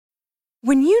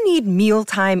When you need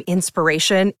mealtime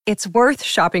inspiration, it's worth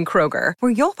shopping Kroger,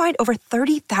 where you'll find over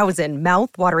 30,000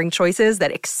 mouth-watering choices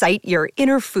that excite your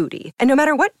inner foodie. And no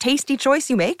matter what tasty choice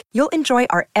you make, you'll enjoy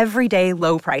our everyday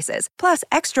low prices, plus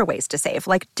extra ways to save,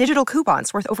 like digital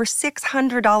coupons worth over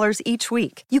 $600 each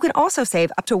week. You can also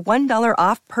save up to $1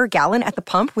 off per gallon at the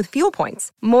pump with fuel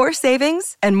points. More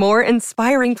savings and more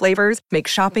inspiring flavors make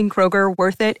shopping Kroger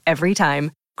worth it every time.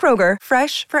 Kroger,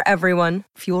 fresh for everyone.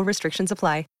 Fuel restrictions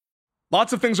apply.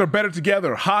 Lots of things are better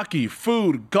together. Hockey,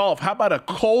 food, golf. How about a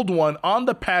cold one on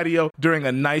the patio during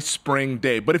a nice spring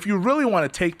day? But if you really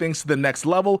want to take things to the next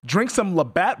level, drink some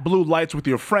Labatt Blue Lights with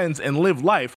your friends and live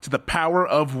life to the power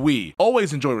of we.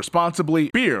 Always enjoy responsibly.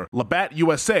 Beer, Labatt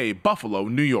USA, Buffalo,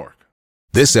 New York.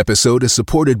 This episode is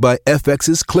supported by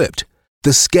FX's Clipped,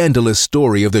 the scandalous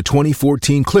story of the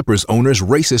 2014 Clippers owner's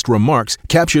racist remarks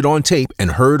captured on tape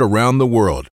and heard around the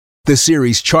world. The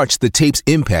series charts the tape's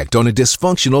impact on a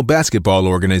dysfunctional basketball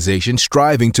organization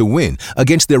striving to win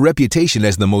against their reputation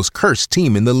as the most cursed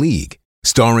team in the league.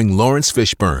 Starring Lawrence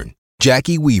Fishburne,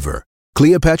 Jackie Weaver,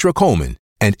 Cleopatra Coleman,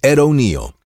 and Ed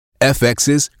O'Neill.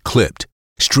 FX's Clipped,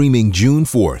 streaming June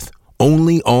 4th,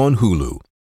 only on Hulu.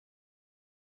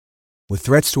 With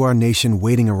threats to our nation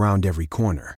waiting around every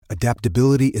corner,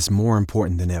 adaptability is more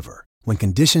important than ever. When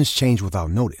conditions change without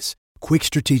notice, quick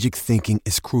strategic thinking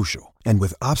is crucial. And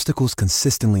with obstacles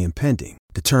consistently impending,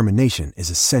 determination is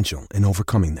essential in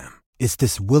overcoming them. It's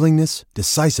this willingness,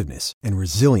 decisiveness, and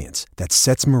resilience that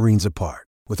sets Marines apart.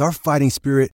 With our fighting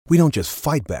spirit, we don't just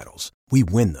fight battles, we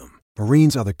win them.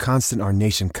 Marines are the constant our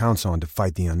nation counts on to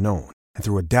fight the unknown. And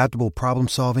through adaptable problem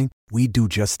solving, we do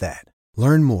just that.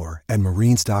 Learn more at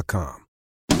marines.com.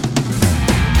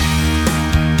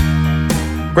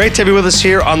 Great to be with us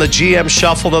here on the GM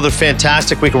Shuffle. Another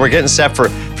fantastic week, and we're getting set for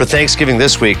Thanksgiving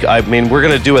this week. I mean, we're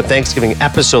going to do a Thanksgiving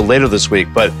episode later this week,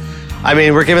 but I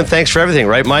mean, we're giving thanks for everything,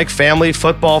 right, Mike? Family,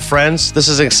 football, friends. This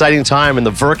is an exciting time in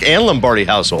the Verk and Lombardi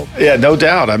household. Yeah, no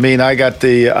doubt. I mean,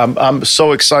 I'm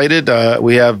so excited.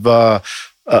 We have the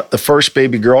first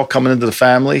baby girl coming into the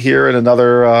family here in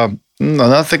another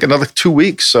 2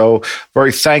 weeks. So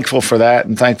very thankful for that,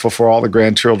 and thankful for all the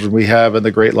grandchildren we have and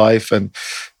the great life and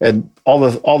all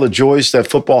the joys that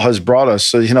football has brought us.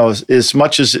 So, you know, as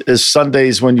much as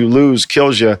Sundays when you lose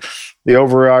kills you, the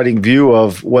overriding view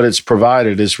of what it's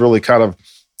provided is really kind of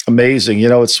amazing. You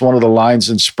know, it's one of the lines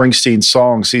in Springsteen's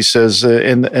songs. He says,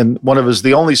 in one of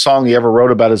the only song he ever wrote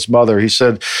about his mother, he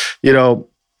said, you know,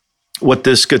 what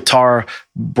this guitar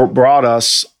brought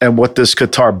us and what this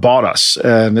guitar bought us.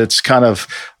 And it's kind of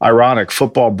ironic.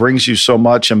 Football brings you so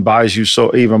much and buys you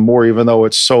so even more, even though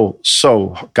it's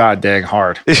so god dang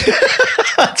hard.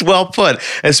 That's well put.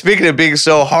 And speaking of being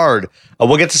so hard,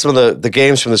 we'll get to some of the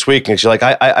games from this weekend. You're like,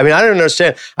 I mean, I don't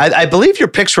understand. I believe your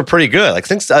picks were pretty good. Like,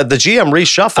 things the GM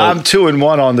reshuffle. I'm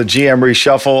 2-1 on the GM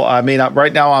reshuffle. I mean,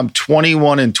 right now I'm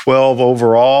 21-12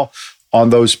 overall on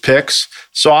those picks.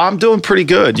 So I'm doing pretty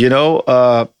good, you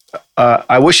know.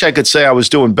 I wish I could say I was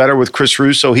doing better with Chris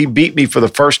Russo. He beat me for the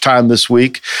first time this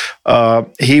week.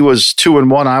 He was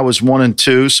 2-1. I was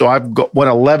 1-2. So went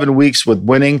 11 weeks with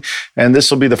winning, and this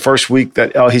will be the first week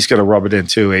that he's going to rub it in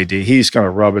too. AD, he's going to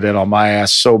rub it in on my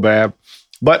ass so bad.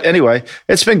 But anyway,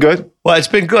 it's been good. Well, it's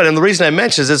been good. And the reason I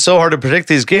mention is it's so hard to predict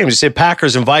these games. You say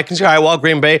Packers and Vikings. All right, well,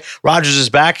 Green Bay, Rodgers is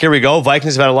back. Here we go.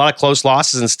 Vikings have had a lot of close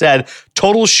losses instead.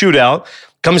 Total shootout.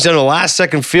 Comes down to the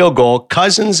last-second field goal.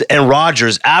 Cousins and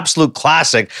Rodgers, absolute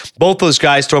classic. Both those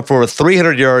guys throw for over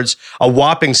 300 yards, a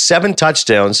whopping 7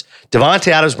 touchdowns. Devontae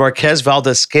Adams, Marquez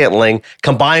Valdes-Scantling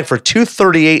combined for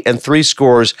 238 and 3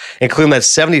 scores, including that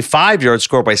 75-yard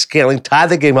score by Scantling,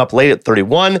 tied the game up late at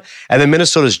 31. And then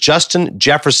Minnesota's Justin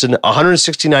Jefferson,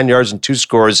 169 yards and 2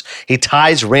 scores. He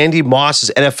ties Randy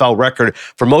Moss's NFL record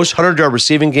for most 100-yard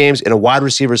receiving games in a wide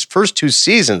receiver's first 2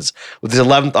 seasons, with his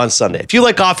 11th on Sunday. If you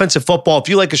like offensive football,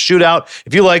 if you like a shootout,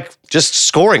 if you like just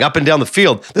scoring up and down the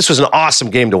field, this was an awesome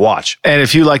game to watch. And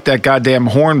if you like that goddamn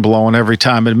horn blowing every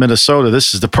time in Minnesota,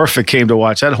 this is the perfect game to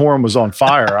watch. That horn was on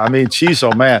fire. I mean, geez,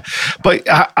 oh man. But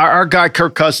our guy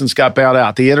Kirk Cousins got bailed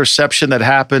out. The interception that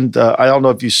happened, I don't know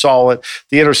if you saw it,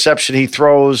 the interception he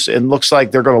throws and looks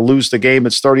like they're going to lose the game.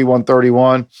 It's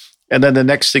 31-31. And then the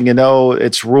next thing you know,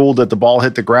 it's ruled that the ball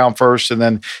hit the ground first, and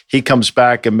then he comes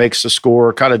back and makes the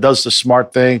score, kind of does the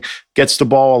smart thing, gets the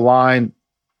ball aligned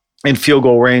in field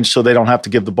goal range so they don't have to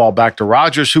give the ball back to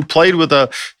Rodgers, who played with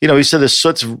he said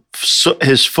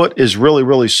his foot is really,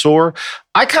 really sore.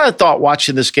 I kind of thought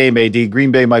watching this game, AD,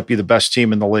 Green Bay might be the best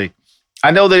team in the league.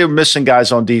 I know they were missing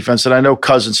guys on defense, and I know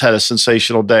Cousins had a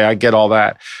sensational day. I get all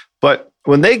that. But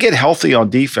when they get healthy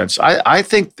on defense, I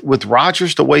think with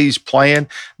Rodgers, the way he's playing,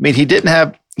 I mean, he didn't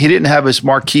have his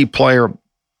marquee player.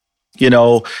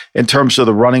 in terms of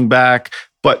the running back.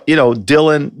 But,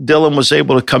 Dillon was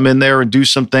able to come in there and do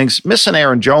some things. Missing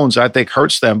Aaron Jones, I think,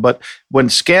 hurts them. But when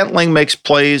Scantling makes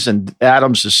plays and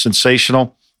Adams is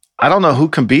sensational, I don't know who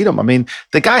can beat him. I mean,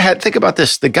 think about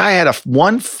this. The guy had a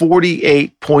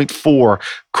 148.4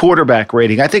 quarterback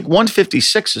rating. I think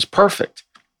 156 is perfect.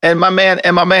 And my man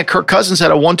Kirk Cousins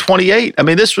had a 128. I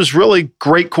mean, this was really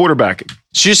great quarterbacking.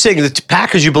 So you're saying the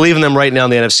Packers, you believe in them right now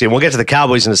in the NFC, and we'll get to the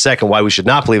Cowboys in a second, why we should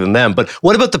not believe in them. But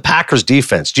what about the Packers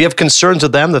defense? Do you have concerns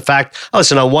with them? The fact,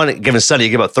 listen, on one given Sunday, you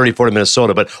give about 34 to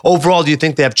Minnesota, but overall, do you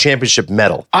think they have championship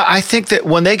mettle? I think that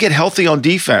when they get healthy on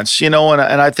defense, and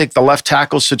I think the left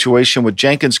tackle situation with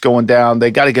Jenkins going down,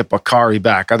 they got to get Bakari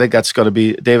back. I think that's going to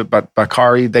be David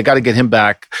Bakari. They got to get him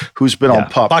back, who's been on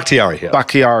PUP.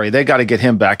 Bakhtiari. They got to get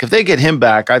him back. If they get him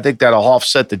back, I think that'll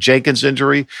offset the Jenkins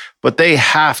injury, but they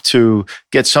have to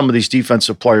get some of these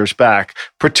defensive players back,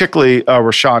 particularly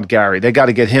Rashawn Gary. They got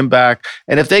to get him back.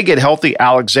 And if they get healthy,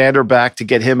 Alexander back to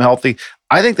get him healthy,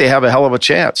 I think they have a hell of a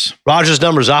chance. Rodgers'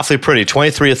 numbers awfully pretty.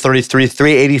 23 of 33,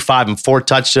 385 and 4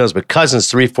 touchdowns, but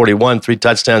Cousins 341, 3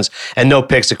 touchdowns, and no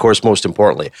picks, of course, most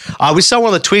importantly. We saw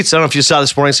one of the tweets, I don't know if you saw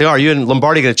this morning, saying, are you and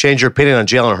Lombardi going to change your opinion on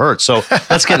Jalen Hurts? So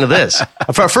let's get into this.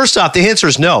 First off, the answer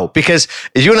is no, because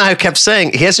you and I have kept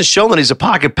saying he hasn't shown that he's a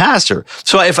pocket passer.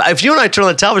 So if you and I turn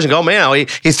on the television and go, man,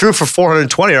 he threw for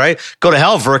 420, right? Go to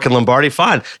hell, Verk and Lombardi,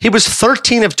 fine. He was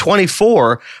 13 of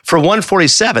 24 for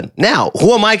 147. Now,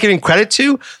 who am I giving credit to?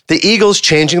 The Eagles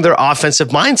changing their offensive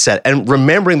mindset and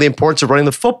remembering the importance of running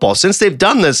the football. Since they've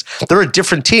done this, they're a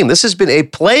different team. This has been a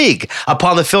plague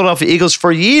upon the Philadelphia Eagles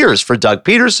for years, for Doug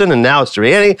Peterson, and now it's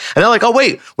Sirianni. And they're like, oh,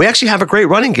 wait, we actually have a great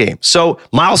running game. So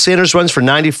Miles Sanders runs for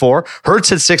 94, Hurts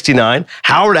had 69,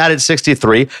 Howard added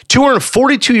 63,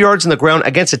 242 yards on the ground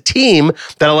against a team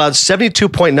that allowed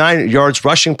 72.9 yards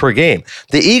rushing per game.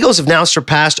 The Eagles have now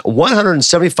surpassed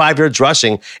 175 yards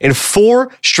rushing in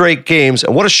 4 straight games.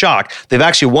 And what a shock. They've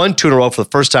actually won 2 in a row for the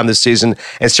first time this season,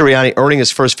 and Sirianni earning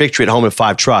his first victory at home in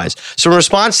 5 tries. So in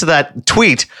response to that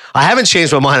tweet, I haven't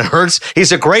changed my mind on Hurts.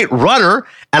 He's a great runner,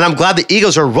 and I'm glad the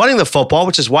Eagles are running the football,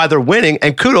 which is why they're winning,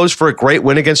 and kudos for a great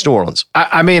win against New Orleans.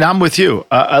 I mean, I'm with you.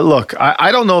 Look, I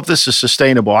don't know if this is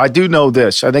sustainable. I do know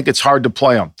this. I think it's hard to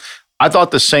play them. I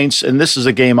thought the Saints, and this is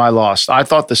a game I lost, I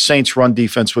thought the Saints' run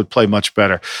defense would play much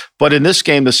better. But in this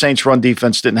game, the Saints' run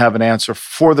defense didn't have an answer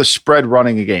for the spread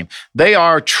running a game. They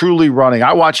are truly running.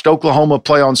 I watched Oklahoma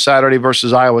play on Saturday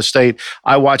versus Iowa State.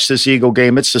 I watched this Eagle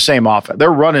game. It's the same offense. They're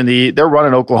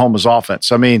running Oklahoma's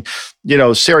offense. I mean,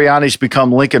 Sirianni's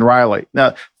become Lincoln Riley.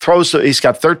 Now, he's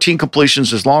got 13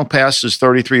 completions. His long pass is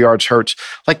 33 yards. Hurts.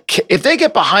 Like, if they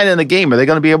get behind in the game, are they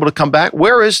going to be able to come back?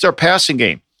 Where is their passing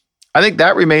game? I think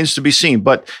that remains to be seen,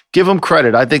 but give them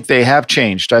credit. I think they have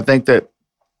changed. I think that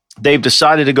they've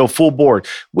decided to go full board.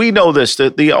 We know this,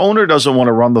 that the owner doesn't want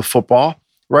to run the football,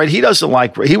 right? He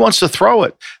wants to throw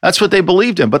it. That's what they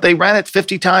believed in, but they ran it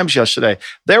 50 times yesterday.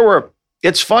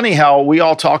 It's funny how we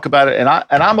all talk about it, and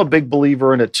I'm a big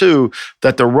believer in it too,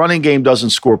 that the running game doesn't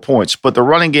score points, but the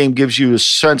running game gives you a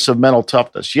sense of mental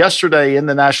toughness. Yesterday in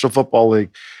the National Football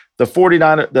League,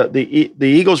 the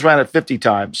Eagles ran it 50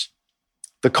 times.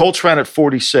 The Colts ran at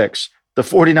 46. The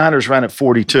 49ers ran at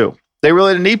 42. They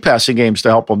really didn't need passing games to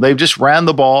help them. They just ran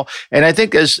the ball. And I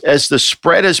think as the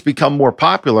spread has become more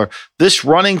popular, this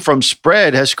running from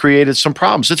spread has created some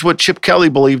problems. It's what Chip Kelly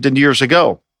believed in years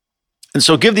ago. And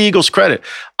so give the Eagles credit.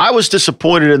 I was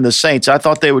disappointed in the Saints. I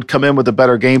thought they would come in with a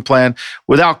better game plan.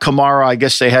 Without Kamara, I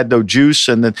guess they had no juice.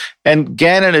 And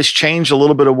Gannon has changed a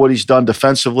little bit of what he's done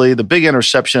defensively. The big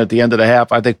interception at the end of the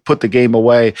half, I think, put the game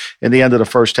away in the end of the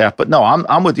first half. But no,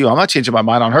 I'm with you. I'm not changing my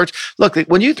mind on Hurts. Look,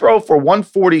 when you throw for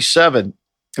 147,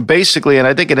 basically, and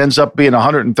I think it ends up being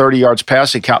 130 yards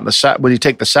passing count in the sack when you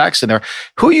take the sacks in there,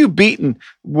 who are you beating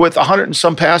with 100 and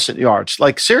some passing yards?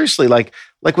 Like, seriously, like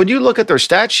when you look at their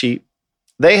stat sheet,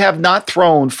 they have not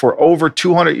thrown for over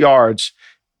 200 yards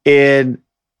in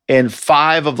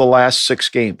 5 of the last 6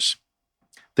 games.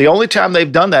 The only time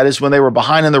they've done that is when they were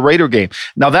behind in the Raider game.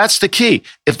 Now, that's the key.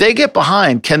 If they get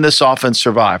behind, can this offense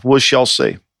survive? We shall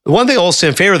see. One thing I'll say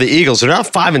in favor of the Eagles, they're now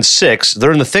 5-6.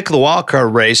 They're in the thick of the wild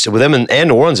card race with them and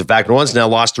New Orleans. In fact, New Orleans now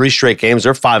lost 3 straight games.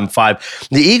 They're 5-5.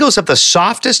 The Eagles have the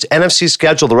softest NFC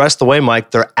schedule the rest of the way, Mike.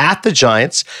 They're at the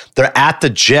Giants. They're at the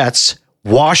Jets.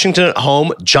 Washington at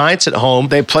home, Giants at home.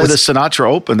 They play the Sinatra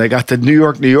Open. They got the New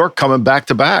York coming back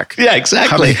to back. Yeah,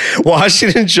 exactly.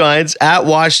 Washington Giants at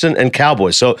Washington and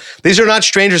Cowboys. So these are not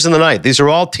strangers in the night. These are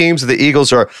all teams that the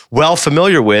Eagles are well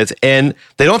familiar with, and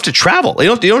they don't have to travel. You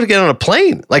don't have to get on a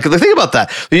plane. Like, think about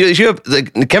that.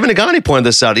 Kevin Nagani pointed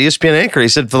this out, ESPN anchor. He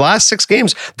said for the last 6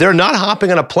 games, they're not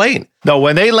hopping on a plane. No,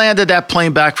 when they landed that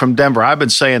plane back from Denver, I've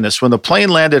been saying this. When the plane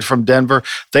landed from Denver,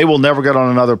 they will never get on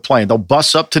another plane. They'll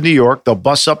bus up to New York. They'll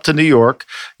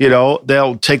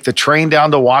take the train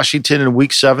down to Washington in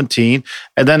week 17,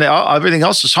 and then everything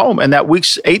else is home. And that week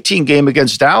 18 game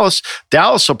against Dallas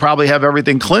will probably have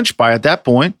everything clinched by at that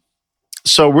point.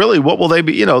 So really, what will they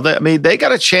be? They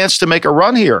got a chance to make a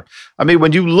run here. I mean,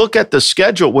 when you look at the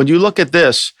schedule, when you look at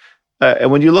this,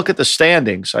 and when you look at the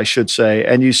standings, I should say,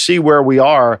 and you see where we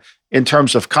are in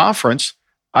terms of conference,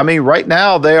 I mean, right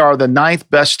now they are the 9th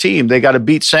best team. They got to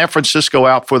beat San Francisco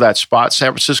out for that spot.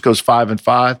 San Francisco's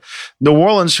 5-5. New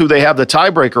Orleans, who they have the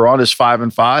tiebreaker on, is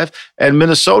 5-5, and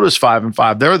Minnesota's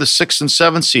 5-5. They're the 6th and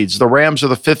 7th seeds. The Rams are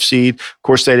the 5th seed. Of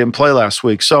course, they didn't play last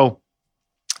week. So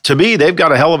to me, they've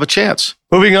got a hell of a chance.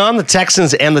 Moving on, the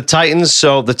Texans and the Titans.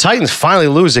 So the Titans finally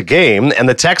lose a game, and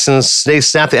the Texans, they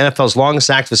snapped the NFL's longest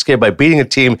active escape by beating a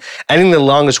team, ending the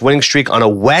longest winning streak on a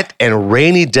wet and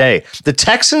rainy day. The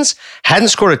Texans hadn't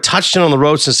scored a touchdown on the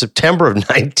road since September of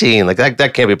 19. Like,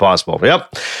 that can't be possible.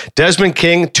 Yep. Desmond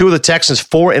King, 2 of the Texans'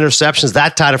 4 interceptions.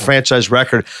 That tied a franchise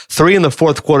record. 3 in the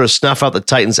fourth quarter to snuff out the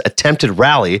Titans' attempted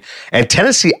rally, and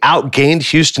Tennessee outgained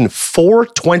Houston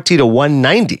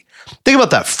 420-190. Think about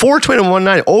that,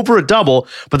 420-190, over a double,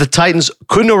 but the Titans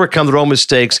couldn't overcome their own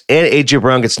mistakes, and A.J.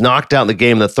 Brown gets knocked out in the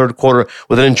game in the third quarter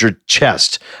with an injured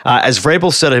chest. As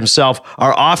Vrabel said himself,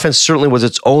 our offense certainly was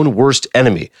its own worst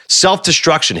enemy.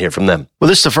 Self-destruction here from them. Well,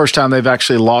 this is the first time they've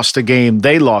actually lost a game.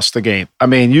 They lost the game. I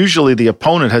mean, usually the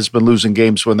opponent has been losing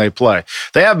games when they play.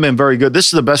 They haven't been very good. This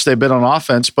is the best they've been on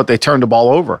offense, but they turned the ball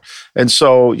over. And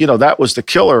so, that was the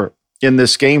killer in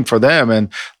this game for them. And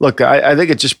look, I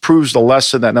think it just proves the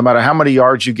lesson that no matter how many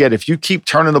yards you get, if you keep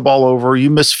turning the ball over,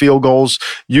 you miss field goals,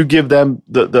 you give them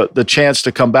the chance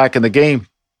to come back in the game,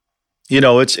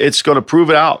 it's going to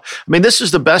prove it out. I mean, this is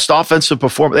the best offensive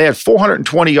performance. They had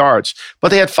 420 yards, but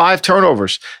they had 5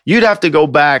 turnovers. You'd have to go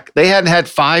back. They hadn't had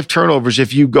 5 turnovers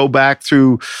if you go back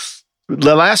through.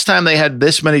 The last time they had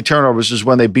this many turnovers is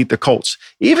when they beat the Colts.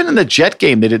 Even in the Jet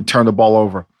game, they didn't turn the ball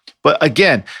over. But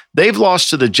again, they've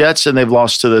lost to the Jets and they've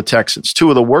lost to the Texans, 2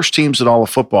 of the worst teams in all of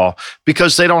football,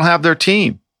 because they don't have their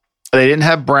team. They didn't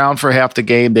have Brown for half the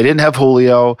game. They didn't have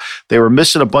Julio. They were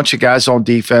missing a bunch of guys on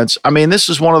defense. I mean, this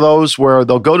is one of those where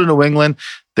they'll go to New England.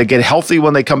 They get healthy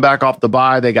when they come back off the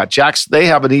bye. They got They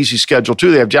have an easy schedule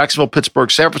too. They have Jacksonville,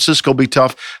 Pittsburgh, San Francisco will be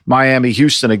tough, Miami,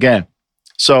 Houston again.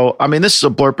 So, I mean, this is a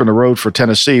blurb in the road for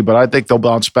Tennessee, but I think they'll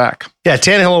bounce back. Yeah,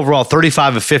 Tannehill overall,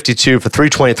 35 of 52 for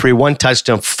 323, 1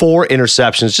 touchdown, 4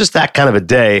 interceptions. Just that kind of a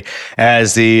day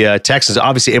as the Texans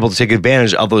obviously able to take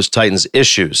advantage of those Titans'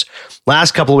 issues.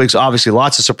 Last couple of weeks, obviously,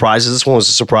 lots of surprises. This one was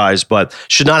a surprise, but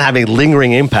should not have a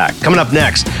lingering impact. Coming up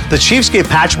next, the Chiefs gave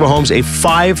Patrick Mahomes a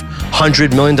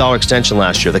 $500 million extension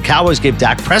last year. The Cowboys gave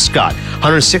Dak Prescott a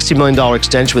 $160 million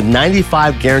extension with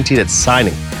 $95 guaranteed at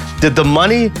signing. Did the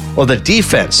money or the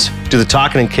defense do the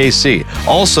talking in KC?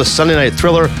 Also, Sunday Night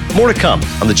Thriller. More to come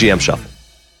on the GM Shuffle.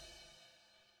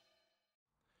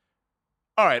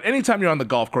 All right, anytime you're on the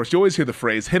golf course, you always hear the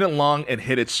phrase, hit it long and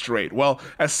hit it straight. Well,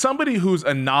 as somebody who's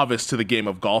a novice to the game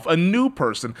of golf, a new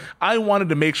person, I wanted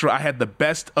to make sure I had the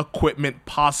best equipment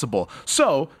possible.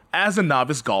 So, as a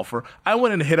novice golfer, I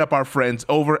went and hit up our friends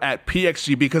over at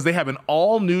PXG because they have an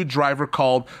all-new driver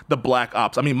called the Black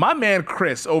Ops. I mean, my man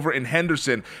Chris over in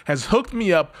Henderson has hooked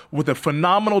me up with a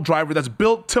phenomenal driver that's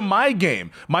built to my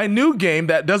game. My new game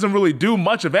that doesn't really do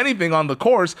much of anything on the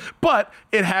course, but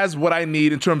it has what I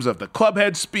need in terms of the club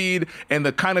head speed and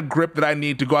the kind of grip that I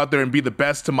need to go out there and be the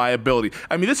best to my ability.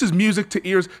 I mean, this is music to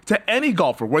ears to any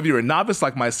golfer, whether you're a novice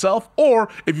like myself or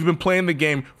if you've been playing the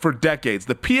game for decades.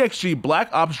 The PXG Black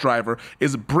Ops driver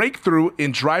is a breakthrough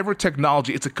in driver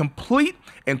technology. It's a complete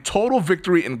and total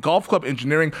victory in golf club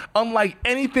engineering, unlike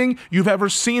anything you've ever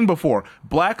seen before.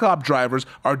 Black Ops drivers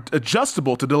are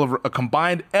adjustable to deliver a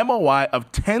combined MOI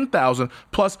of 10,000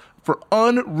 plus for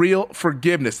unreal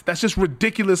forgiveness. That's just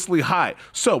ridiculously high.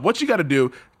 So what you got to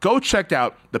do, go check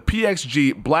out the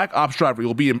PXG Black Ops driver.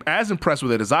 You'll be as impressed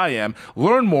with it as I am.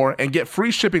 Learn more and get free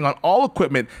shipping on all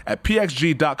equipment at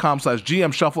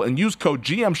pxg.com/GM Shuffle and use code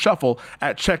GM Shuffle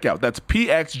at checkout. That's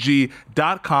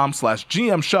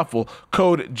pxg.com/GM Shuffle,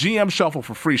 code GM Shuffle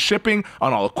for free shipping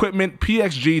on all equipment.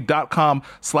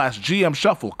 pxg.com/GM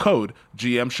Shuffle, code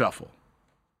GM Shuffle.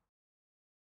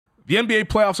 The NBA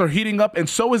playoffs are heating up, and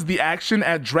so is the action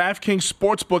at DraftKings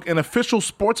Sportsbook, an official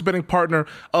sports betting partner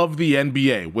of the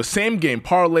NBA. With same-game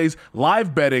parlays,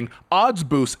 live betting, odds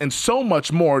boosts, and so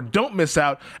much more, don't miss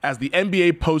out as the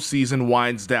NBA postseason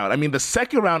winds down. I mean, the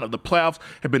second round of the playoffs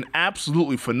have been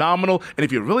absolutely phenomenal, and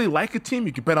if you really like a team,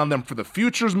 you can bet on them for the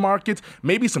futures markets,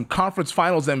 maybe some conference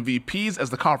finals MVPs as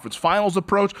the conference finals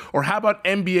approach, or how about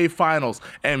NBA Finals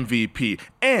MVP?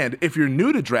 And if you're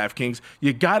new to DraftKings,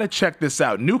 you gotta check this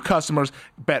out. New customers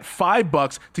bet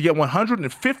 $5 to get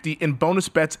 $150 in bonus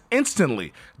bets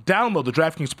instantly. Download the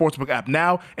DraftKings Sportsbook app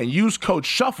now and use code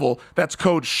SHUFFLE, that's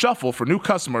code SHUFFLE for new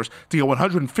customers, to get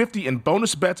 $150 in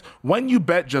bonus bets when you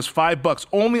bet just $5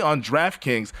 only on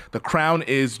DraftKings. The crown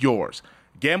is yours.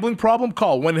 Gambling problem?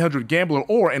 Call 1-800-GAMBLER,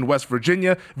 or in West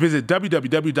Virginia, visit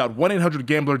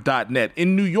www.1800gambler.net.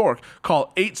 In New York,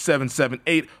 call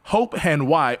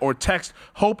 877-8-HOPE-NY or text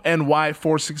HOPE-NY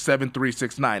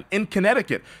 467-369. In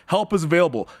Connecticut, help is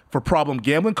available. For problem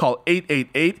gambling, call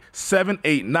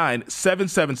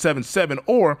 888-789-7777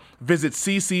 or visit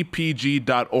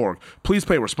ccpg.org. Please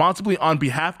play responsibly on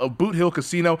behalf of Boot Hill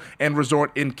Casino and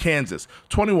Resort in Kansas.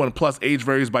 21 plus, age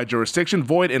varies by jurisdiction,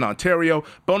 void in Ontario.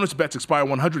 Bonus bets expire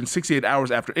 168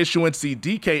 hours after issuance. See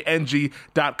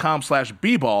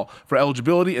dkng.com/bball for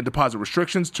eligibility and deposit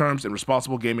restrictions, terms, and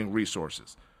responsible gaming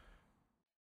resources.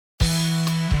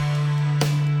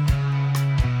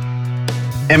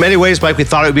 In many ways, Mike, we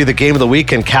thought it would be the game of the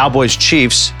weekend,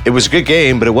 Cowboys-Chiefs. It was a good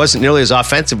game, but it wasn't nearly as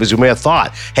offensive as we may have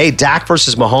thought. Hey, Dak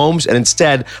versus Mahomes, and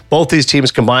instead, both these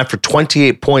teams combined for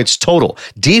 28 points total.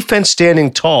 Defense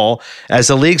standing tall as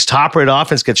the league's top-rated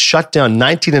offense gets shut down,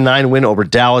 19-9 win over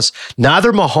Dallas.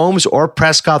 Neither Mahomes or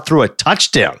Prescott threw a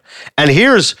touchdown. And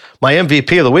here's my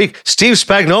MVP of the week, Steve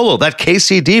Spagnuolo, that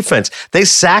KC defense. They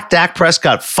sacked Dak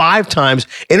Prescott 5 times,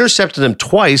 intercepted him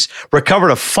twice,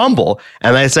 recovered a fumble,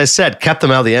 and as I said, kept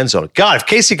them out of the end zone. God, if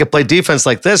KC could play defense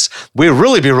like this, we'd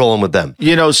really be rolling with them.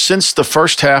 You know, since the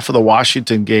second half of the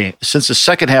Washington game,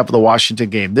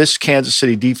 this Kansas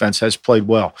City defense has played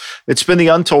well. It's been the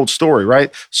untold story,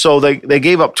 right? So they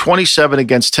gave up 27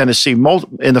 against Tennessee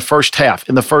in the first half.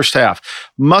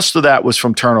 Most of that was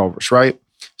from turnovers, right?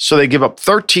 So they give up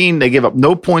 13. They give up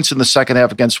no points in the second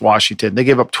half against Washington. They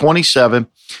give up 27.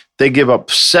 They give up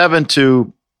 7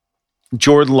 to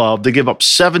Jordan Love. They give up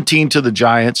 17 to the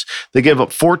Giants. They give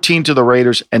up 14 to the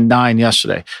Raiders and 9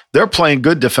 yesterday. They're playing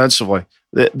good defensively.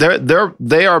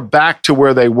 They are back to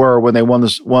where they were when they won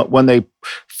this, when they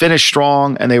finished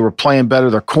strong and they were playing better.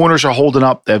 Their corners are holding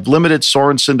up. They've limited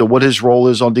Sorensen to what his role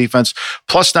is on defense.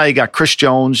 Plus now you got Chris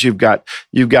Jones. You've got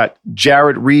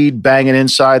Jarrett Reed banging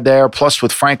inside there. Plus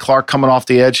with Frank Clark coming off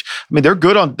the edge. I mean,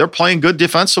 they're playing good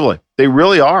defensively. They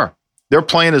really are. They're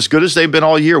playing as good as they've been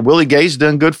all year. Willie Gay's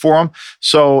done good for them.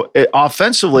 So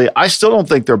offensively, I still don't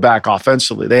think they're back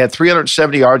offensively. They had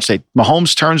 370 yards.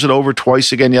 Mahomes turns it over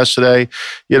twice again yesterday,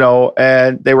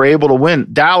 and they were able to win.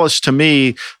 Dallas, to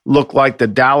me, looked like the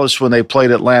Dallas when they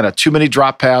played Atlanta. Too many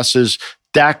drop passes.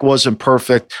 Dak wasn't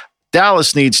perfect.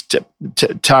 Dallas needs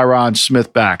Tyron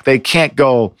Smith back. They can't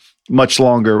go much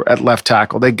longer at left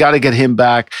tackle. They got to get him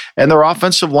back. And their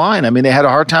offensive line, I mean, they had a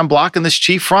hard time blocking this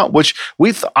Chief front, which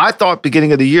I thought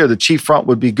beginning of the year, the Chief front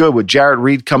would be good with Jarrett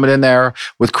Reed coming in there,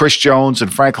 with Chris Jones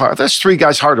and Frank Clark. That's 3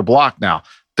 guys hard to block now.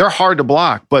 They're hard to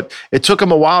block, but it took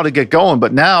them a while to get going.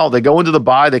 But now they go into the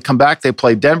bye, they come back, they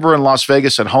play Denver and Las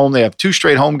Vegas at home. They have 2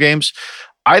 straight home games.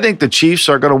 I think the Chiefs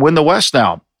are going to win the West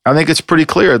now. I think it's pretty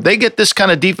clear. They get this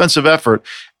kind of defensive effort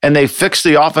and they fix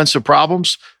the offensive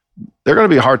problems, they're going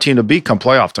to be a hard team to beat come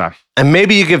playoff time. And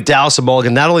maybe you give Dallas a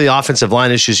mulligan. Not only the offensive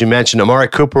line issues you mentioned, Amari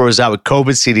Cooper was out with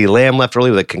COVID. CeeDee Lamb left early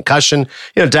with a concussion.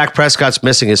 Dak Prescott's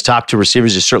missing his top 2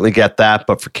 receivers. You certainly get that.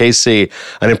 But for KC,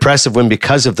 an impressive win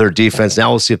because of their defense.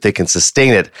 Now we'll see if they can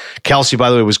sustain it. Kelsey, by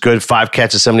the way, was good. 5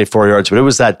 catches, 74 yards. But it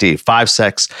was that D. 5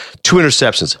 sacks, 2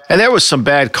 interceptions. And there was some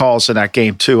bad calls in that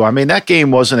game, too. I mean, that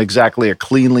game wasn't exactly a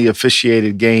cleanly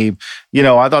officiated game.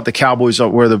 I thought the Cowboys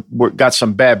got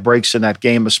some bad breaks in that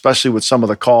game, especially with some of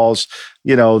the calls,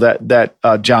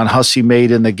 that John Hussey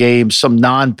made in the game, some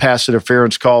non-pass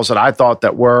interference calls that I thought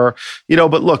that were,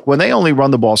 but look, when they only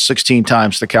run the ball 16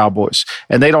 times, the Cowboys,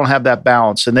 and they don't have that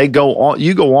balance, and you go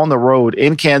on the road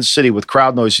in Kansas City with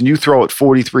crowd noise and you throw it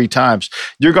 43 times,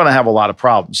 you're going to have a lot of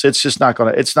problems. It's just not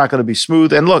going to be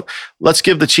smooth. And look, let's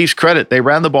give the Chiefs credit. They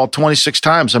ran the ball 26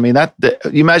 times. I mean, you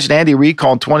imagine Andy Reid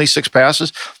calling 26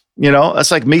 passes.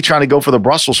 That's like me trying to go for the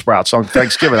Brussels sprouts on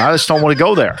Thanksgiving. I just don't want to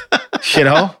go there,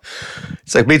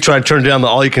 It's like me trying to turn down the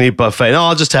all-you-can-eat buffet. No,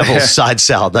 I'll just have a little side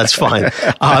salad. That's fine.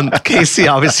 KC,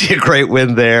 obviously a great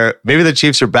win there. Maybe the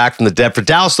Chiefs are back from the dead. For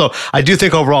Dallas, though, I do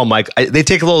think overall, Mike, they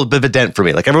take a little bit of a dent for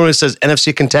me. Like everyone says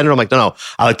NFC contender, I'm like, no.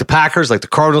 I like the Packers, like the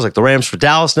Cardinals, like the Rams. For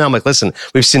Dallas now, I'm like, listen,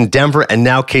 we've seen Denver, and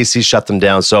now KC shut them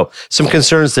down. So some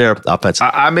concerns there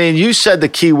offensively. I mean, you said the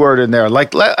key word in there.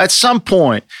 Like at some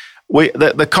point,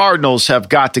 the Cardinals have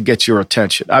got to get your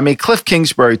attention. I mean, Cliff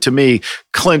Kingsbury, to me,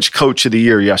 clinched Coach of the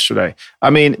Year yesterday. I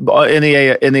mean, in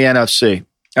the NFC.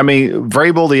 I mean,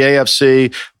 Vrabel, the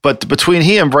AFC, but between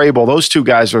he and Vrabel, those two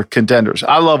guys are contenders.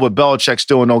 I love what Belichick's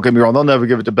doing. Don't get me wrong. They'll never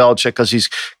give it to Belichick because he's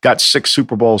got 6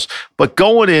 Super Bowls. But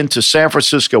going into San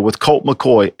Francisco with Colt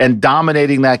McCoy and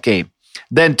dominating that game,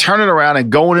 then turning around and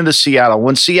going into Seattle.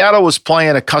 When Seattle was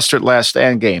playing a custard last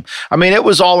stand game, I mean, it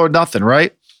was all or nothing,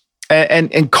 right?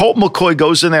 And Colt McCoy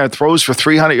goes in there and throws for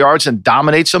 300 yards and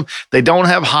dominates them. They don't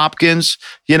have Hopkins,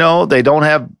 they don't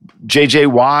have J.J.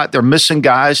 Watt. They're missing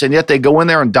guys, and yet they go in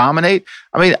there and dominate.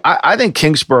 I mean, I think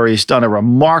Kingsbury's done a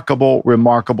remarkable,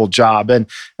 remarkable job. And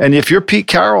if you're Pete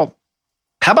Carroll,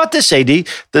 how about this, AD?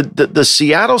 The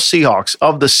Seattle Seahawks,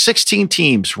 of the 16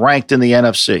 teams ranked in the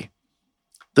NFC,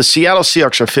 the Seattle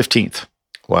Seahawks are 15th.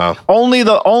 Wow.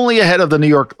 Only ahead of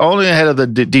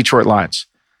the Detroit Lions.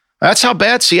 That's how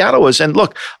bad Seattle is. And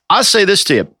look, I'll say this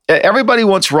to you. Everybody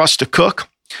wants Russ to cook.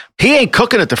 He ain't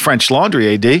cooking at the French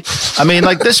Laundry, AD. I mean,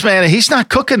 like this man, he's not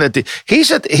cooking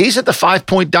he's at the 5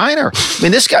 Point Diner. I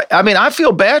mean, this guy, I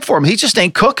feel bad for him. He just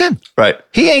ain't cooking. Right.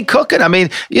 He ain't cooking. I mean,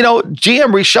 GM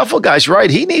reshuffle guy's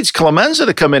right. He needs Clemenza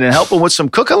to come in and help him with some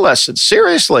cooking lessons.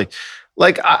 Seriously.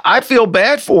 Like, I feel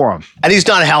bad for him. And he's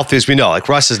not healthy, as we know. Like,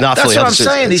 Russ is not fully healthy. That's what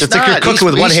I'm saying. It's like you're cooking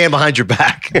with one hand behind your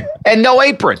back. And no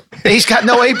apron. He's got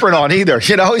no apron on either.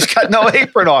 He's got no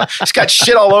apron on. He's got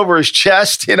shit all over his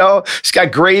chest, He's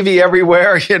got gravy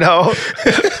everywhere,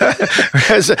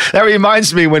 That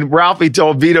reminds me when Ralphie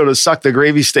told Vito to suck the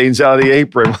gravy stains out of the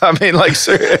apron. I mean, like,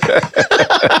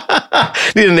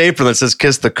 need an apron that says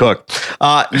 "Kiss the Cook."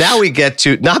 Now we get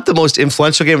to not the most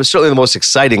influential game, but certainly the most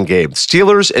exciting game: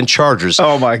 Steelers and Chargers.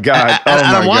 Oh my God! And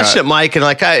I'm watching it, Mike, and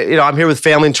like I'm here with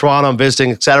family in Toronto, I'm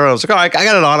visiting, et cetera. I was like, all right, I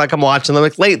got it on. I come watching. I'm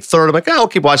like late third. I'm like, I'll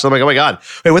keep watching. I'm like, oh my God,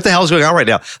 wait, what the hell is going on right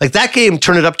now? Like that game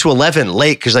turned it up to 11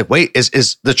 late because like, wait,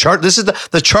 is the chart? This is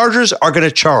the Chargers are going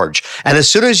to charge. And as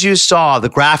soon as you saw the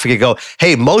graphic, you go,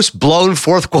 hey, most blown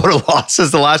fourth quarter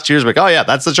losses the last 2 years. I'm like, oh yeah,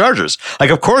 that's the Chargers. Like,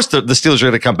 of course the Steelers are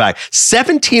going to come back.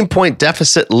 17-point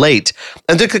deficit late,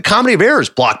 and the comedy of errors,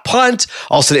 block punt,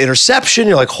 also the interception.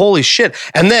 You're like, holy shit.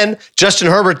 And then Justin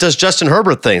Herbert does Justin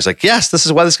Herbert things. Like, yes, this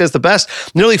is why this guy's the best.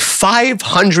 Nearly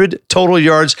 500 total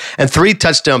yards and 3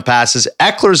 touchdown passes.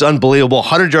 Eckler's unbelievable.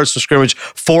 100 yards from scrimmage,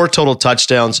 4 total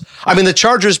touchdowns. I mean, the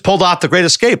Chargers pulled off the great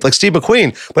escape, like Steve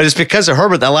McQueen, but it's because of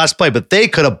Herbert that last play, but they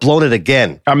could have blown it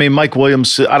again. I mean, Mike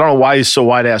Williams, I don't know why he's so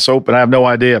wide ass open. I have no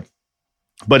idea.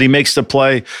 But he makes the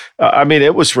play.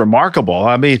 It was remarkable.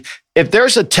 I mean, if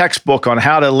there's a textbook on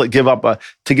how to give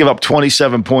up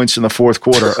 27 points in the fourth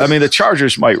quarter, I mean, the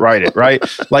Chargers might write it, right?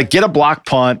 Like get a block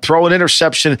punt, throw an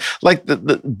interception. Like the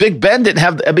Big Ben didn't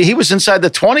have. I mean, he was inside the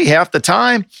 20 half the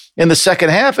time. In the second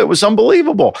half, it was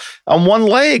unbelievable on one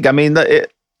leg. I mean,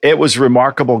 it was a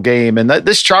remarkable game. And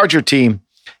this Charger team,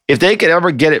 if they could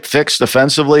ever get it fixed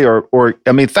defensively, or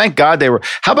thank God they were.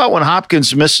 How about when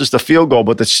Hopkins misses the field goal,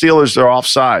 but the Steelers are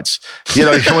offsides?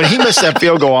 When he missed that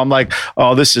field goal, I'm like,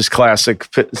 oh, this is classic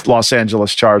Los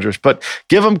Angeles Chargers. But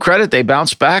give them credit. They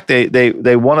bounced back.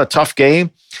 They won a tough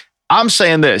game. I'm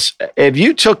saying this. If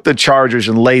you took the Chargers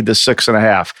and laid the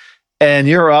 6.5 and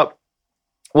you're up,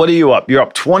 what are you up? You're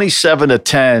up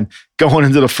 27-10 going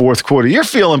into the fourth quarter. You're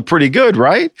feeling pretty good,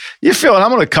 right? You're feeling, I'm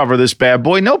going to cover this bad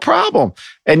boy, no problem.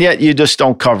 And yet you just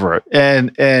don't cover it.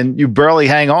 And you barely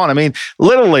hang on. I mean,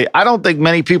 literally, I don't think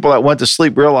many people that went to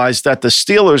sleep realized that the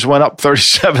Steelers went up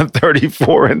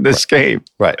 37-34 in this game.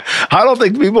 Right. I don't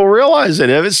think people realize it.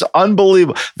 It's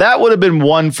unbelievable. That would have been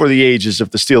one for the ages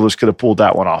if the Steelers could have pulled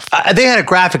that one off. They had a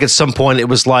graphic at some point. It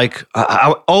was like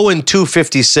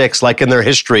 0-256, like in their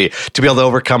history, to be able to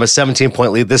overcome a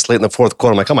 17-point lead this late in the fourth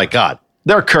quarter. I'm like, oh my God.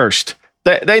 They're cursed.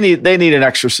 They need an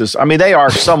exorcist. I mean, they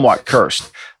are somewhat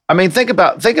cursed. I mean, think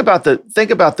about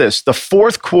this. The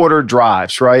fourth quarter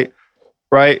drives, right?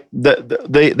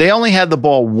 They only had the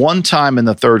ball one time in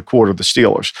the third quarter, the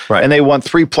Steelers, right, and they won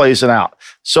 3 plays and out.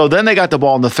 So then they got the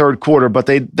ball in the third quarter, but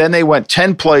they went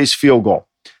 10 plays field goal.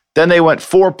 Then they went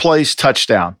 4 plays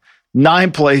touchdown,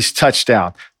 9 plays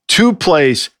touchdown, 2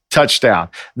 plays touchdown.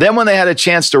 Then when they had a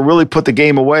chance to really put the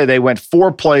game away, they went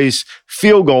 4 plays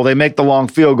field goal. They make the long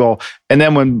field goal. And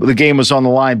then when the game was on the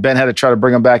line, Ben had to try to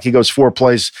bring them back. He goes 4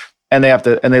 plays and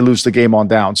they lose the game on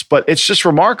downs. But it's just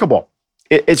remarkable.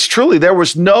 it's truly, there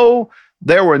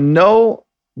were no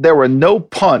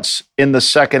punts in the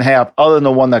second half other than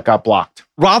the one that got blocked.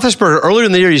 Roethlisberger, earlier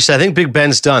in the year, you said, I think Big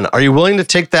Ben's done. Are you willing to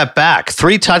take that back?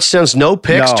 3 touchdowns, no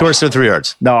picks, 273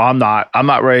 yards. No, I'm not. I'm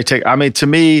not ready to take. I mean, to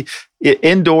me,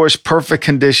 indoors, perfect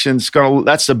conditions,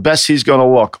 that's the best he's going to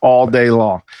look all day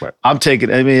long. Right. I'm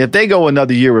taking. I mean, if they go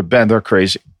another year with Ben, they're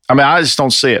crazy. I mean, I just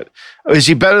don't see it. Is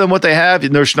he better than what they have?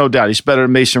 There's no doubt. He's better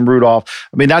than Mason Rudolph.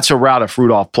 I mean, that's a route if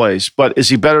Rudolph plays. But is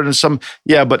he better than some?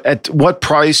 Yeah, but at what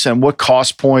price and what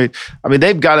cost point? I mean,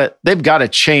 they've got to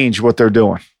change what they're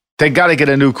doing. They got to get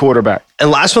a new quarterback.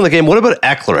 And last one in the game, what about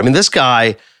Eckler? I mean, this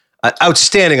guy,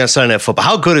 outstanding on Sunday Night Football.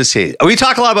 How good is he? We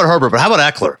talk a lot about Herbert, but how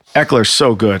about Eckler? Eckler's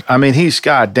so good. I mean, he's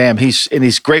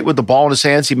great with the ball in his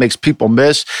hands. He makes people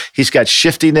miss. He's got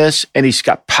shiftiness and he's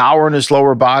got power in his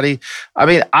lower body. I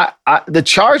mean, the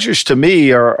Chargers to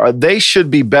me they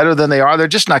should be better than they are. They're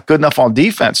just not good enough on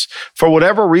defense. For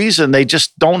whatever reason, they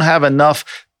just don't have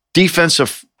enough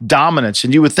defensive dominance.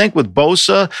 And you would think with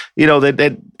Bosa,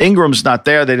 that Ingram's not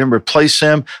there. They didn't replace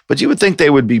him, but you would think they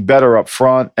would be better up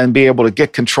front and be able to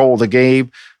get control of the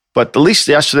game. But at least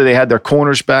yesterday they had their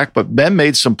corners back, but Ben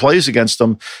made some plays against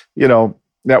them,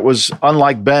 that was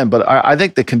unlike Ben. But I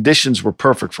think the conditions were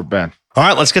perfect for Ben. All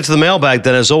right, let's get to the mailbag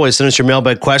then. As always, send us your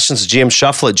mailbag questions to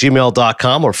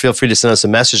gmshuffle@gmail.com or feel free to send us a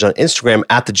message on Instagram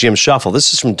 @the Gm Shuffle.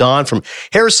 This is from Don from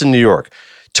Harrison, New York.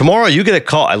 Tomorrow you get a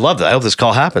call. I love that. I hope this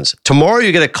call happens. Tomorrow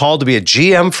you get a call to be a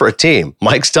GM for a team.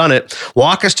 Mike's done it.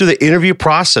 Walk us through the interview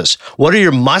process. What are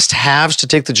your must-haves to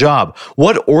take the job?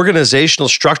 What organizational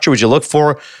structure would you look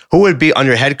for? Who would be on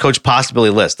your head coach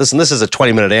possibility list? Listen, this is a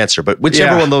 20-minute answer, but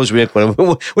whichever one of those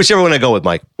whichever one I go with,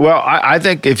 Mike. Well, I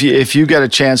think if you get a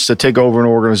chance to take over an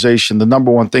organization, the number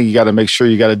one thing you got to make sure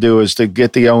you got to do is to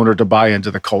get the owner to buy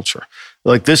into the culture.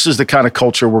 Like, this is the kind of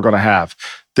culture we're going to have.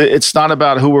 It's not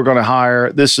about who we're going to hire.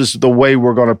 This is the way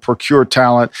we're going to procure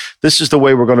talent. This is the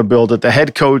way we're going to build it. The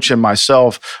head coach and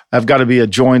myself have got to be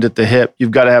joined at the hip.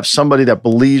 You've got to have somebody that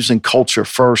believes in culture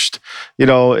first.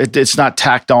 It's not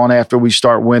tacked on after we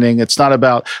start winning. It's not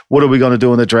about what are we going to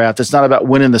do in the draft. It's not about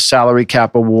winning the salary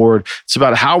cap award. It's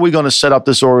about how are we going to set up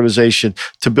this organization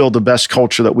to build the best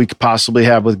culture that we could possibly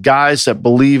have with guys that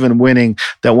believe in winning,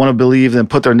 that want to believe and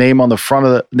put their name on the front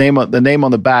of the name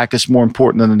on the back is more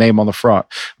important than the name on the front.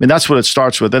 I mean, that's what it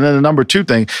starts with. And then the number two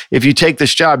thing, if you take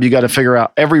this job, you got to figure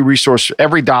out every resource,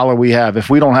 every dollar we have.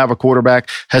 If we don't have a quarterback,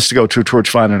 has to go towards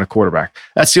finding a quarterback.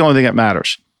 That's the only thing that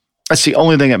matters. That's the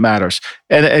only thing that matters.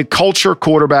 And a culture,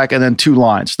 quarterback, and then 2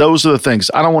 lines. Those are the things.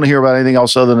 I don't want to hear about anything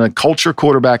else other than a culture,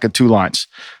 quarterback, and 2 lines.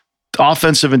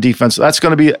 Offensive and defensive. That's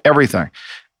going to be everything.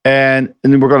 And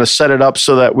we're going to set it up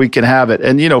so that we can have it.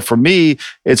 And, for me,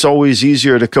 it's always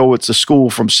easier to go to school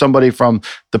from somebody from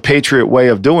the Patriot way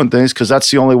of doing things, because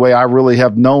that's the only way I really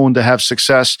have known to have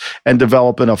success and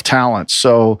development of talent.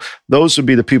 So those would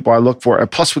be the people I look for.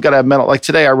 And plus, we got to have mental. Like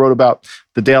today, I wrote about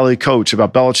the Daily Coach,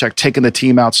 about Belichick taking the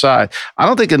team outside. I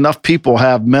don't think enough people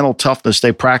have mental toughness.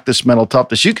 They practice mental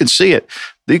toughness. You can see it.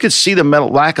 You could see the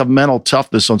lack of mental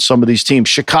toughness on some of these teams.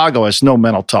 Chicago has no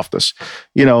mental toughness.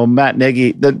 Matt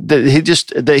Nagy,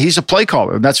 he's a play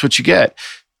caller, and that's what you get.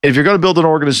 If you're going to build an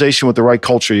organization with the right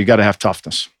culture, you got to have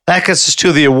toughness. That gets us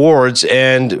to the awards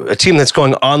and a team that's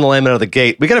going on the line out of the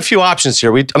gate. We got a few options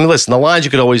here. Listen, the Lions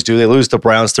you could always do. They lose the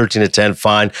Browns 13-10,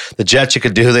 fine. The Jets you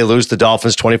could do. They lose the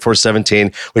Dolphins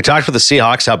 24-17. We talked about the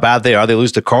Seahawks, how bad they are. They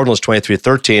lose the Cardinals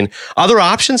 23-13. Other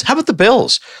options? How about the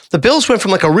Bills? The Bills went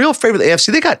from like a real favorite of the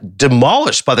AFC. They got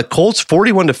demolished by the Colts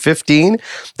 41-15.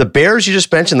 The Bears you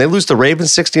just mentioned, they lose the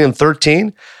Ravens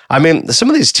 16-13. I mean, some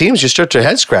of these teams, you start your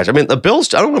head scratch. I mean, the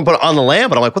Bills, I don't want to put it on the lamb,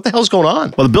 but I'm like, what the hell's going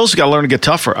on? Well, the Bills have got to learn to get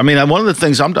tougher. I mean, one of the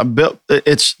things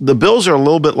the Bills are a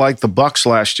little bit like the Bucs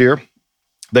last year.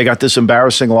 They got this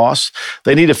embarrassing loss.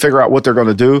 They need to figure out what they're going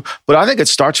to do. But I think it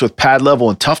starts with pad level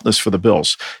and toughness for the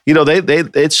Bills.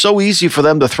 It's so easy for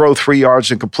them to throw 3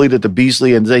 yards and complete it to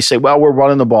Beasley, and they say, well, we're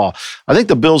running the ball. I think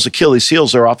the Bills' Achilles heel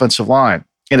is their offensive line.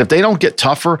 And if they don't get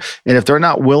tougher, and if they're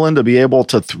not willing to be able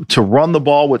to run the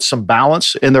ball with some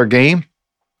balance in their game,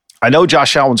 I know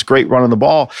Josh Allen's great running the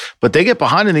ball, but they get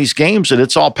behind in these games and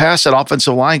it's all past that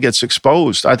offensive line gets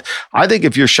exposed. I think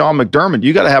if you're Sean McDermott,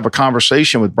 you got to have a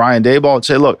conversation with Brian Daboll and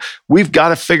say, look, we've got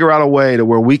to figure out a way to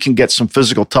where we can get some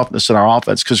physical toughness in our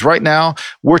offense, because right now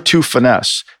we're too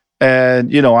finesse.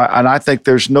 And, I think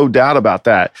there's no doubt about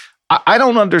that. I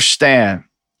don't understand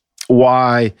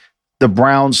why the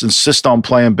Browns insist on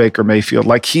playing Baker Mayfield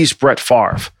like he's Brett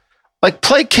Favre. Like,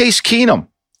 play Case Keenum.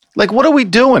 Like, what are we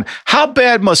doing? How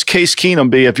bad must Case Keenum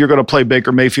be if you're going to play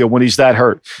Baker Mayfield when he's that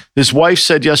hurt? His wife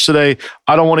said yesterday,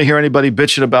 I don't want to hear anybody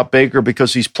bitching about Baker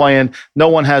because he's playing. No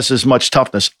one has as much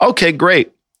toughness. Okay,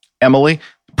 great. Emily.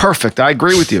 Perfect. I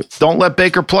agree with you. Don't let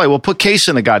Baker play. We'll put Case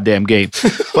in the goddamn game.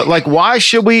 But like, why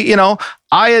should we,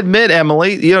 I admit,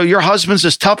 Emily, your husband's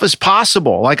as tough as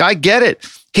possible. Like, I get it.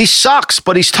 He sucks,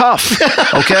 but he's tough.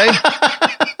 Okay.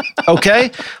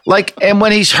 Okay. Like, and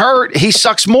when he's hurt, he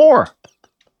sucks more.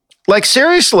 Like,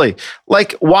 seriously,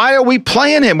 like, why are we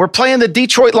playing him? We're playing the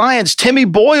Detroit Lions, Timmy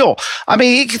Boyle. I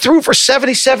mean, he threw for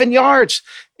 77 yards,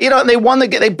 and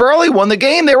they barely won the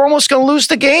game. They were almost going to lose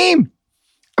the game.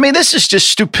 I mean, this is just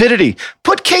stupidity.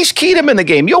 Put Case Keenum in the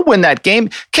game. You'll win that game.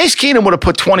 Case Keenum would have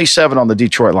put 27 on the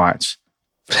Detroit Lions.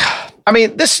 I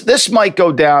mean, this might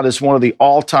go down as one of the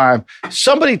all-time.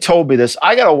 Somebody told me this.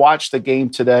 I got to watch the game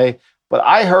today, but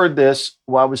I heard this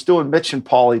while I was doing Mitch and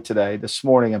Paulie today this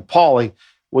morning, and Paulie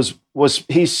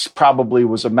he's probably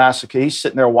was a massacre. He's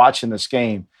sitting there watching this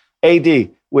game. AD,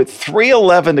 with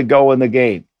 3:11 to go in the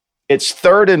game, it's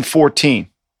 3rd and 14.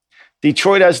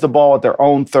 Detroit has the ball at their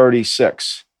own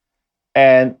 36.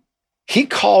 And he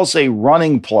calls a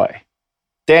running play.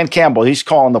 Dan Campbell, he's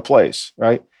calling the plays,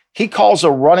 right? He calls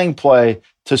a running play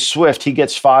to Swift. He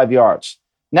gets 5 yards.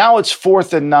 Now it's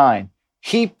 4th and 9.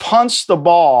 He punts the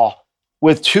ball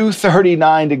with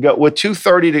 2:39 to go, with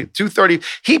 2:30 to 2:30.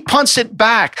 He punts it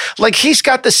back. Like, he's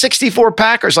got the 64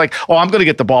 Packers. Like, oh, I'm going to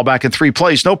get the ball back in 3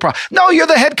 plays. No problem. No, you're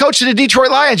the head coach of the Detroit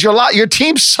Lions. Your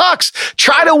team sucks.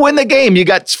 Try to win the game. You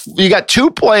got 2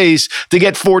 plays to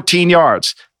get 14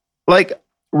 yards. Like,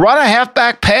 run a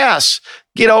halfback pass.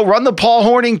 Run the Paul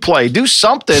Hornung play. Do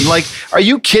something. Like, are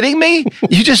you kidding me?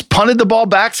 You just punted the ball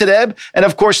back to them. And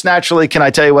of course, naturally, can I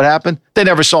tell you what happened? They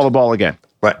never saw the ball again.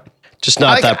 Right. Just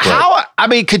not that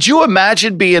great. Could you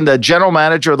imagine being the general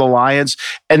manager of the Lions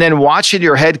and then watching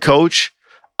your head coach?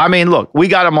 I mean, look, we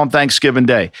got him on Thanksgiving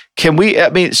Day.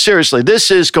 Seriously,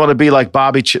 this is going to be like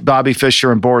Bobby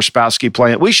Fischer and Boris Spassky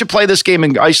playing. We should play this game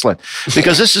in Iceland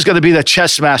because this is going to be the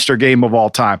chess master game of all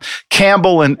time.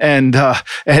 Campbell and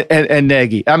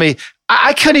Nagy. I mean,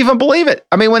 I couldn't even believe it.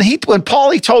 I mean, when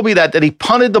Paulie told me that he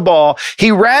punted the ball,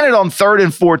 he ran it on 3rd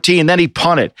and 14, then he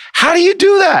punted. How do you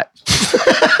do that?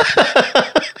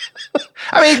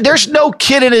 I mean, there's no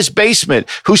kid in his basement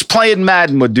who's playing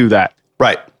Madden would do that.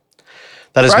 Right.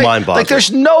 That is mind-boggling. Like, there's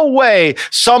no way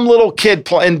some little kid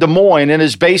in Des Moines in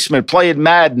his basement playing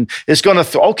Madden is going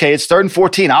to, okay, it's 3rd and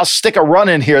 14. I'll stick a run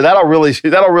in here. That'll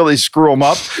really screw him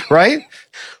up, right?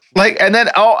 Like, and then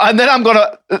I'm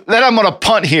gonna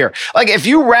punt here. Like, if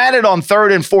you ran it on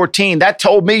 3rd and 14, that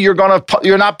told me you're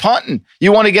not punting.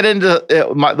 You want to get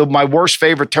into my worst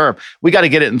favorite term. We got to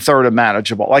get it in 3rd and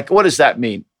manageable. Like, what does that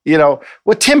mean?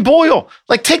 With Tim Boyle,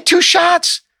 like, take 2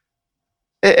 shots.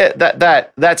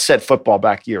 That set football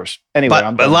back years. Anyway,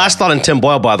 but last thought on Tim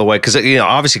Boyle, by the way, because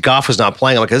obviously Goff was not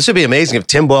playing. I'm like, this would be amazing if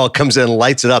Tim Boyle comes in and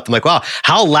lights it up. I'm like, wow,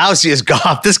 how lousy is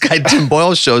Goff? This guy Tim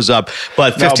Boyle shows up,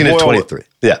 but 15 and 23.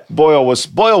 Yeah, Boyle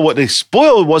wasn't going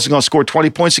to score 20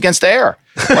 points against the air.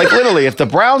 Like, literally, if the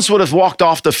Browns would have walked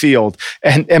off the field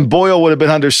and Boyle would have been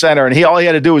under center, and all he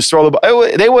had to do was throw the ball,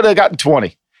 they would have gotten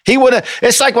 20. He would have.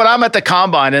 It's like when I'm at the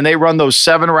combine and they run those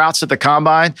 7 routes at the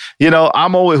combine.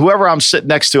 I'm always, whoever I'm sitting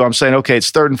next to, I'm saying, okay,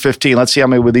 it's 3rd and 15. Let's see how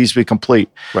many of these we complete.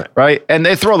 Right. And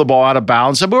they throw the ball out of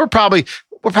bounds. And we're probably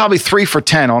 3 for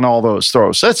 10 on all those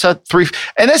throws. That's a 3,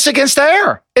 and it's against the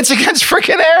air. It's against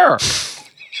freaking air.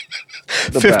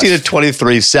 15 to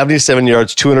 23, 77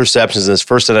 yards, 2 interceptions in his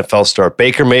first NFL start.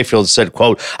 Baker Mayfield said,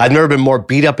 quote, "I've never been more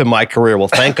beat up in my career." Well,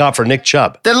 thank God for Nick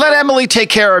Chubb. Then let Emily take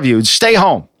care of you. Stay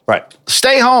home. Right.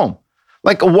 Stay home.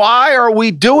 Like, why are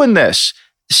we doing this?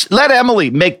 Let Emily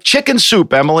make chicken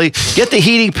soup, Emily. Get the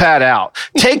heating pad out.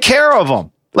 Take care of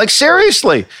him. Like,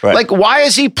 seriously. Right. Like, why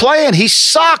is he playing? He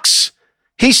sucks.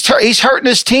 He's hurting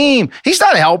his team. He's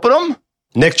not helping them.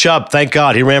 Nick Chubb, thank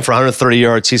God. He ran for 130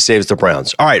 yards. He saves the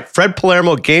Browns. All right, Fred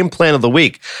Palermo, game plan of the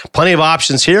week. Plenty of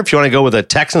options here. If you want to go with the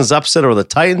Texans upset or the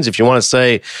Titans, if you want to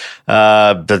say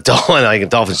the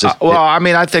Dolphins.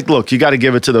 I think, look, you got to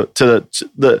give it to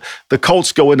the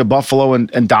Colts go into Buffalo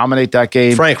and dominate that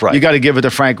game. Frank Wright. You got to give it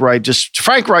to Frank Wright. Just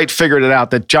Frank Wright figured it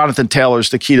out that Jonathan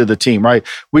Taylor's the key to the team, right?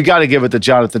 We got to give it to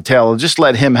Jonathan Taylor. Just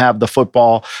let him have the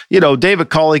football. David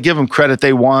Culley, give him credit.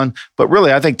 They won. But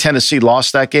really, I think Tennessee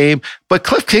lost that game. But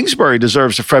Cliff Kingsbury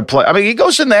deserves a Fred play. I mean, he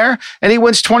goes in there and he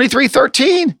wins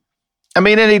 23-13. I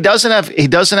mean, and he doesn't have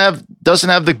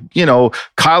the,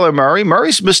 Kyler Murray.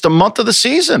 Murray's missed a month of the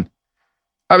season.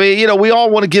 I mean, we all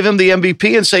want to give him the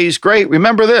MVP and say he's great.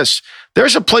 Remember this,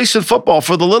 there's a place in football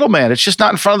for the little man. It's just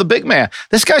not in front of the big man.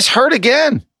 This guy's hurt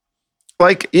again.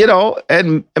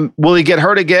 And will he get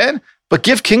hurt again? But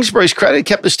give Kingsbury's credit. He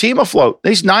kept his team afloat.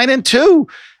 He's 9-2.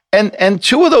 And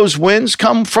 2 of those wins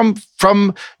come from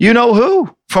from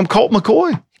Colt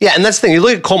McCoy. Yeah, and that's the thing. You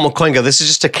look at Colt McCoy and go, this is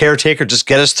just a caretaker, just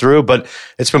get us through. But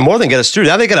it's been more than get us through.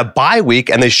 Now they got a bye week,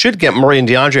 and they should get Murray and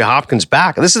DeAndre Hopkins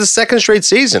back. This is the second straight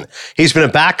season. He's been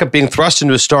a backup being thrust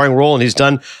into a starring role, and he's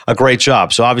done a great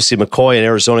job. So obviously McCoy and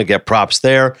Arizona get props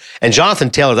there. And Jonathan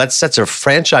Taylor, that sets a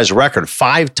franchise record.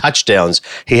 5 touchdowns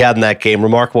he had in that game.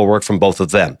 Remarkable work from both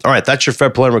of them. All right, that's your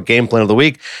Fred Preliminary game plan of the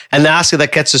week. And lastly,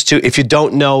 that gets us to, if you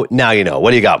don't know, now you know. What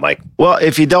do you got, Mike? Well,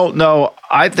 if you don't know,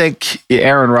 I think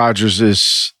Aaron Rodgers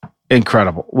is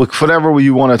incredible. Whatever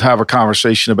you want to have a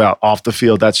conversation about off the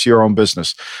field, that's your own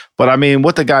business. But I mean,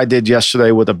 what the guy did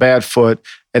yesterday with a bad foot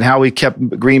and how he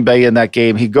kept Green Bay in that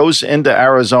game. He goes into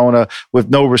Arizona with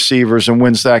no receivers and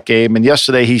wins that game. And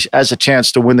yesterday he has a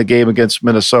chance to win the game against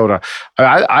Minnesota.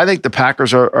 I think the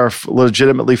Packers are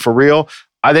legitimately for real.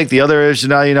 I think the other is,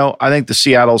 I think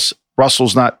the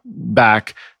Russell's not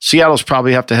back. Seattle's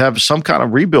probably have to have some kind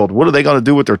of rebuild. What are they going to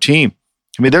do with their team?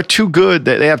 I mean, they're too good.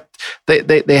 They have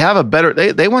a better.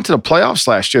 They went to the playoffs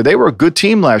last year. They were a good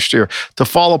team last year. To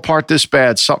fall apart this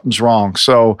bad, something's wrong.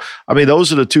 So, I mean,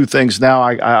 those are the two things. Now,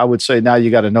 I would say now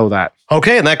you got to know that.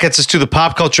 Okay, and that gets us to the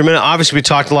pop culture minute. Obviously, we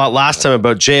talked a lot last time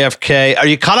about JFK. Are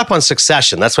you caught up on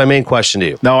Succession? That's my main question to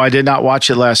you. No, I did not watch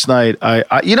it last night.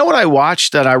 You know what I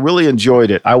watched and I really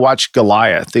enjoyed it? I watched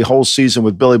Goliath, the whole season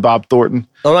with Billy Bob Thornton.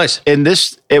 Oh, nice. And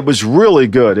it was really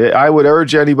good. I would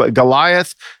urge anybody.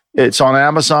 Goliath. It's on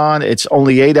Amazon. It's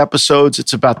only 8 episodes.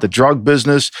 It's about the drug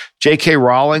business. J.K.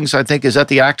 Rowling, I think, is that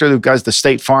the actor who guy's the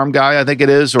State Farm guy? I think it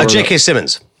is. Or J.K.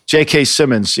 Simmons. J.K.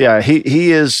 Simmons. Yeah,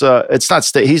 he is. It's not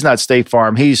state. He's not State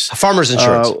Farm. He's Farmers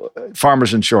Insurance.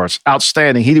 Farmers Insurance.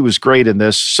 Outstanding. He was great in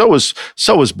this. So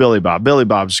was Billy Bob. Billy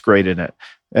Bob's great in it.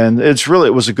 And it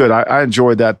was a good. I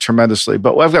enjoyed that tremendously.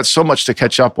 But I've got so much to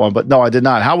catch up on. But no, I did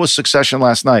not. How was Succession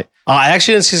last night? I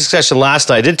actually didn't see Succession last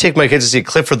night. I did take my kids to see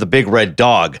Clifford the Big Red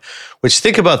Dog, which,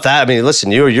 think about that. I mean,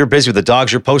 listen, you're busy with the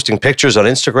dogs. You're posting pictures on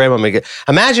Instagram. I mean,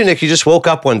 imagine if you just woke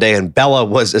up one day and Bella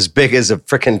was as big as a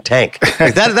freaking tank.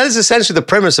 Like that is essentially the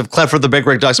premise of Clifford the Big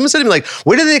Red Dog. Someone said to me, like,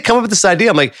 where did they come up with this idea?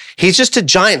 I'm like, he's just a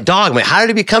giant dog. I'm like, how did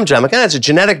he become giant? I'm like, it's a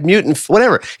genetic mutant,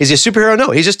 whatever. Is he a superhero?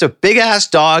 No, he's just a big-ass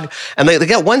dog. And they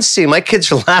got one scene, my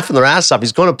kids are laughing their ass off.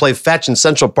 He's going to play fetch in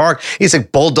Central Park. He's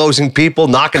like bulldozing people,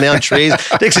 knocking down trees,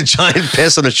 takes a giant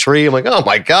piss on a tree. I'm like, oh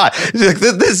my God.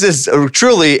 This is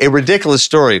truly a ridiculous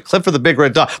story. Clifford the Big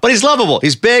Red Dog. But he's lovable.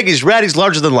 He's big, he's red, he's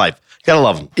larger than life. You gotta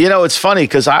love him. It's funny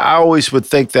because I always would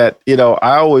think that,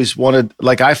 I always wanted,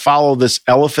 like, I follow this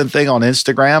elephant thing on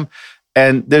Instagram.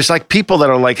 And there's like people that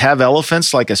are like have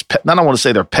elephants like as pet. I don't want to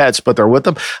say they're pets, but they're with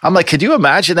them. I'm like, could you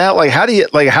imagine that? Like, how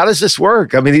does this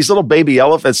work? I mean, these little baby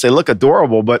elephants, they look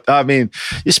adorable, but I mean,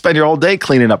 you spend your whole day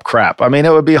cleaning up crap. I mean,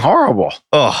 it would be horrible.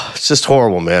 Oh, it's just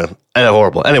horrible, man.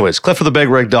 Horrible. Anyways, Clifford the Big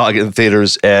Red Dog in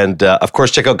theaters. And of course,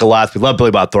 check out Goliath. We love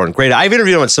Billy Bob Thornton. Great. I've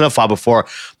interviewed him on Cinephile before.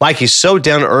 Mike, he's so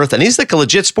down to earth and he's like a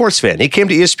legit sports fan. He came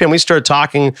to ESPN. We started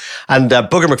talking and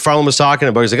Booger McFarland was talking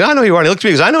about, he's like, I know you are. And he looked at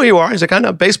me, he goes, I know you are. He's like, I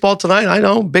know baseball tonight. I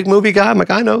know. Big movie guy. I'm like,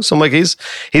 I know. So I'm like, he's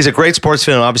a great sports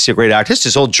fan and obviously a great actor. It's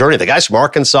his whole journey. The guy's from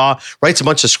Arkansas, writes a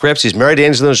bunch of scripts. He's married to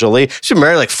Angelina Jolie. He's been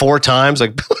married like 4 times.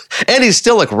 Like, and he's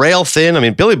still like rail thin. I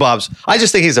mean, Billy Bob's, I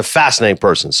just think he's a fascinating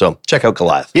person. So check out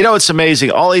Goliath. It's amazing.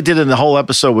 All he did in the whole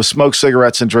episode was smoke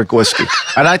cigarettes and drink whiskey.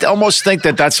 And I almost think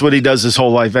that that's what he does his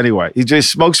whole life anyway. He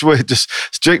just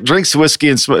drinks whiskey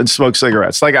and smokes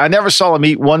cigarettes. Like, I never saw him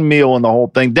eat one meal in the whole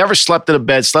thing. Never slept in a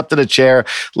bed, slept in a chair.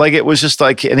 Like, it was just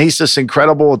like, and he's this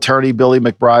incredible attorney, William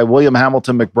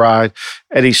Hamilton McBride,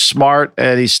 and he's smart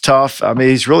and he's tough. I mean,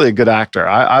 he's really a good actor.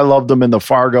 I loved him in the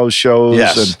Fargo shows.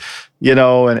 Yes.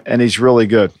 And he's really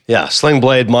good. Yeah, Sling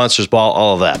Blade, Monsters Ball,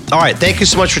 all of that. All right, thank you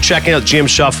so much for checking out GM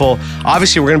Shuffle.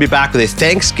 Obviously, we're going to be back with a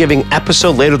Thanksgiving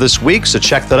episode later this week, so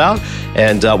check that out,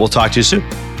 and we'll talk to you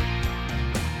soon.